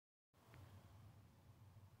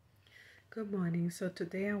Good morning. So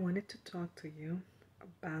today I wanted to talk to you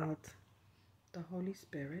about the Holy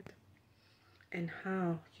Spirit and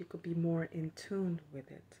how you could be more in tune with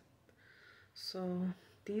it. So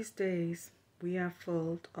these days we are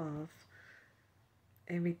full of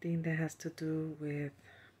everything that has to do with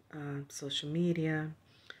social media,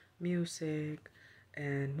 music,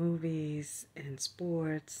 and movies and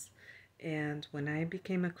sports. And when I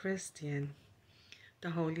became a Christian,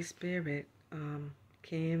 the Holy Spirit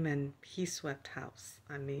came and he swept house.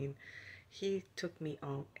 I mean, he took me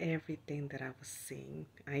on everything that I was seeing.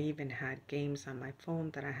 I even had games on my phone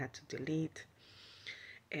that I had to delete,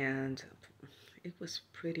 and it was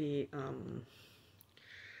pretty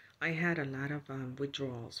I had a lot of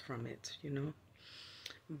withdrawals from it,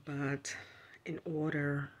 but in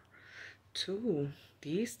order to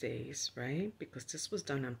these days, right, because this was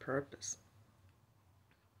done on purpose,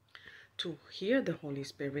 to hear the Holy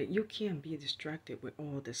Spirit, you can't be distracted with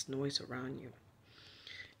all this noise around you.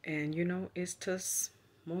 And it's just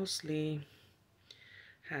mostly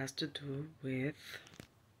has to do with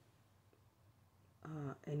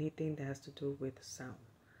anything that has to do with sound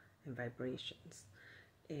and vibrations.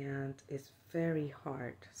 And it's very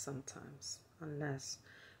hard sometimes, unless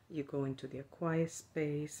you go into the quiet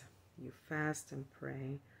space, you fast and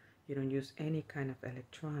pray, you don't use any kind of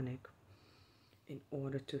electronic in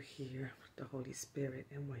order to hear the Holy Spirit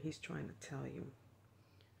and what he's trying to tell you,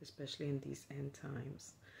 especially in these end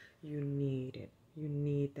times. You need it. You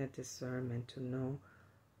need that discernment to know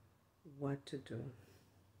what to do,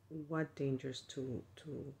 what dangers to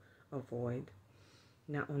avoid,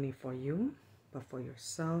 not only for you, but for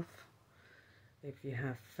yourself. If you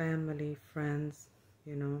have family, friends,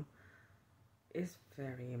 it's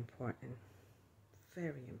very important.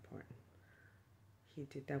 Very important. He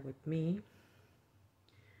did that with me.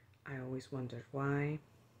 I always wondered why,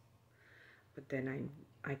 but then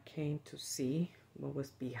I came to see what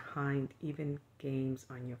was behind even games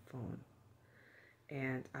on your phone,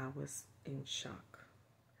 and I was in shock.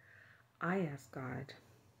 I asked God,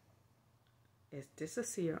 is this a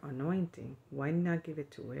seer anointing? Why not give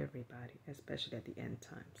it to everybody, especially at the end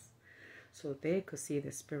times, so they could see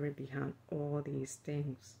the Spirit behind all these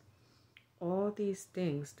things. All these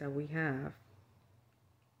things that we have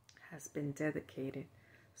has been dedicated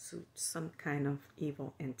to some kind of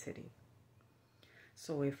evil entity.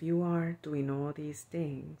 So if you are doing all these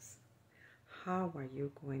things, how are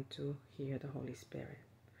you going to hear the Holy Spirit?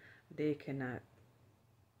 The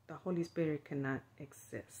Holy Spirit cannot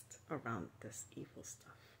exist around this evil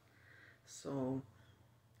stuff. So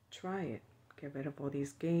try it. Get rid of all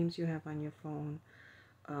these games you have on your phone.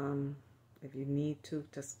 If you need to,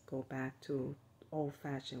 just go back to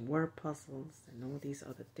old-fashioned word puzzles and all these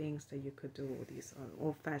other things that you could do with these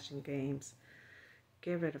old-fashioned games.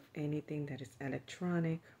 Get rid of anything that is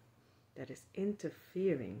electronic, that is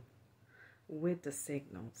interfering with the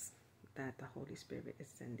signals that the Holy Spirit is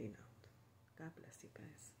sending out. God bless you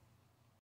guys.